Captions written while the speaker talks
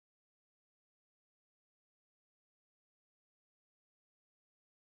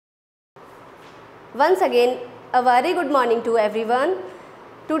Once again, a very good morning to everyone.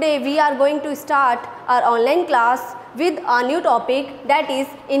 Today we are going to start our online class with a new topic, that is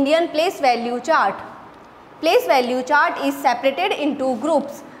Indian place value chart. Place value chart is separated into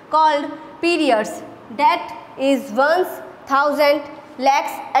groups called periods, that is ones, thousand,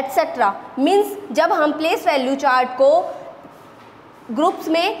 lakhs, etc. Means जब हम place value chart को groups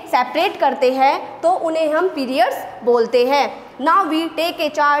में separate करते हैं तो उन्हें हम periods बोलते हैं. Now we take a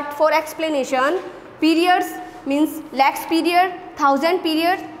chart for explanation. Periods means lakhs period, thousand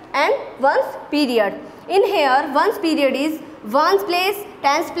period and ones period. In hair ones period is ones place,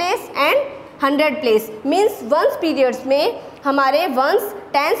 tens place and hundred place. Means once periods में हमारे once,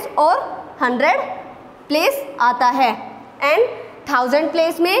 tense और hundred place आता है and thousand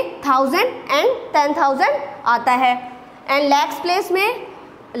place में thousand and 10,000 आता है and lakhs place में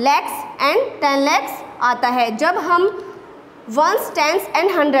lakhs and 10 lakhs आता है. जब हम वंस, टेंस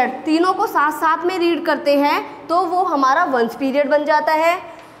एंड हंड्रेड तीनों को साथ साथ में रीड करते हैं तो वो हमारा वंस पीरियड बन जाता है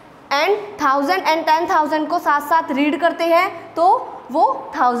एंड थाउजेंड एंड 10,000 को साथ साथ रीड करते हैं तो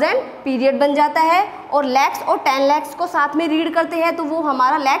वो थाउजेंड पीरियड बन जाता है और लैक्स और 10 लैक्स को साथ में रीड करते हैं तो वो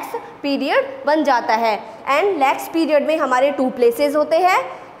हमारा लैक्स पीरियड बन जाता है. एंड लैक्स पीरियड में हमारे 2 प्लेसेस होते हैं,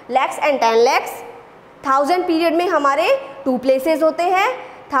 lakhs and 10 lakhs. Thousand period में हमारे 2 प्लेसेस होते हैं,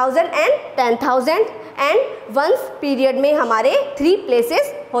 1000 एंड 10,000. एंड वंस पीरियड में हमारे 3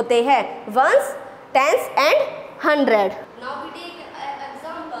 प्लेसेस होते हैं, once, tense and hundred. Now we take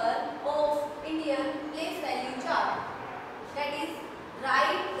example of Indian place value chart, that is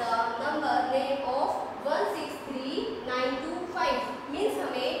right the number name of 163925. Means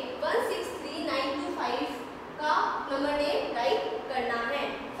हमें 163925 का नंबर नेम राइट करना है.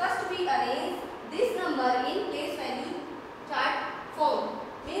 First we arrange this number in place value chart form.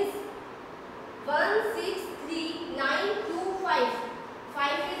 Means 163925.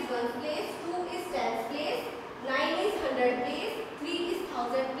 5 is ones place, 2 is tens place, 9 is hundred place, 3 is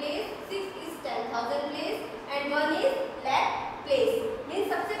thousand place, 6 is 10,000 place and 1 is lakh place. Means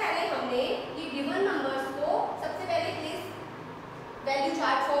सबसे पहले हमने ये given numbers को सबसे पहले place value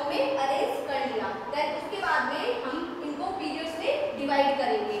chart form में arrange कर लिया. Then उसके बाद में हम इनको periods में डिवाइड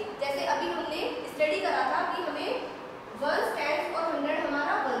करेंगे. जैसे अभी हमने स्टडी करा था कि हमें वंस, टेंस और हंड्रेड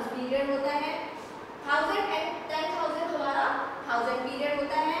हमारा वंस पीरियड होता है, 1000 एंड 10,000 हमारा थाउजेंड पीरियड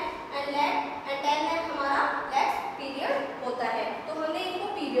होता है एंड लैख एंड 10 लैख हमारा लैक्स पीरियड होता है. तो हमने इनको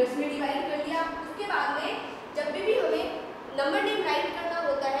पीरियड्स में डिवाइड कर लिया. उसके बाद में जब भी हमें नंबर नेम राइट करना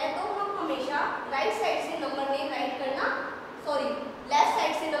होता है तो हम हमेशा राइट साइड से नंबर नेम राइट करना, लेफ्ट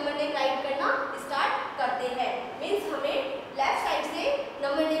साइड से नंबर नेम राइट करना स्टार्ट करते हैं. मीन्स हमें लेफ्ट साइड से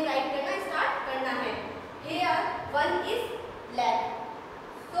नंबर नेम राइट करना स्टार्ट करना है. Here 1 is lakh,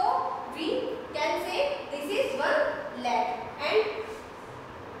 so we can say this is 1 lakh and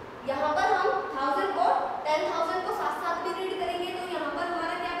यहाँ पर हम 1000 और 10,000 को साथ साथ में रीड करेंगे तो यहाँ पर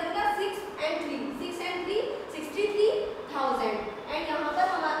हमारा क्या बनेगा 6 and 3 63,000 एंड यहाँ पर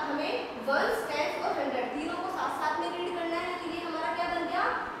हमें वंस, टेंस और हंड्रेड तीनों को साथ साथ में रीड करना है तो ये हमारा क्या बन गया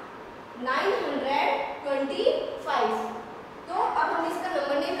 925. तो अब हम इसका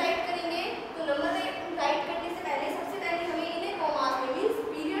नंबर नेम राइट करेंगे. तो नंबर नेम राइट करने से पहले सबसे पहले हमें इन्हें कॉमास में मींस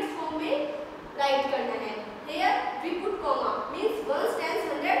पीरियड्स फॉर्म में राइट करना है. Here we put comma means once, tense,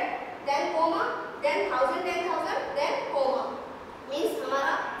 hundred, then comma, then 1000, 10,000, then comma. Means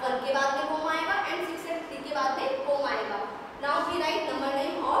हमारा 1 के बाद में कॉमा आएगा एंड 6 and 3 के बाद में कॉमा आएगा. Now we write number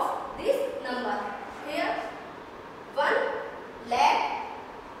name of this number. Here 1 lakh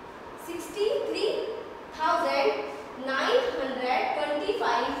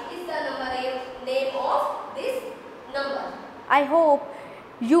 63,925 is the name of this number. I hope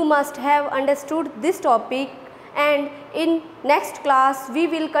you must have understood this topic and in next class we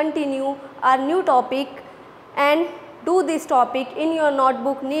will continue our new topic and do this topic in your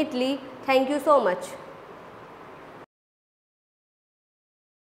notebook neatly. Thank you so much.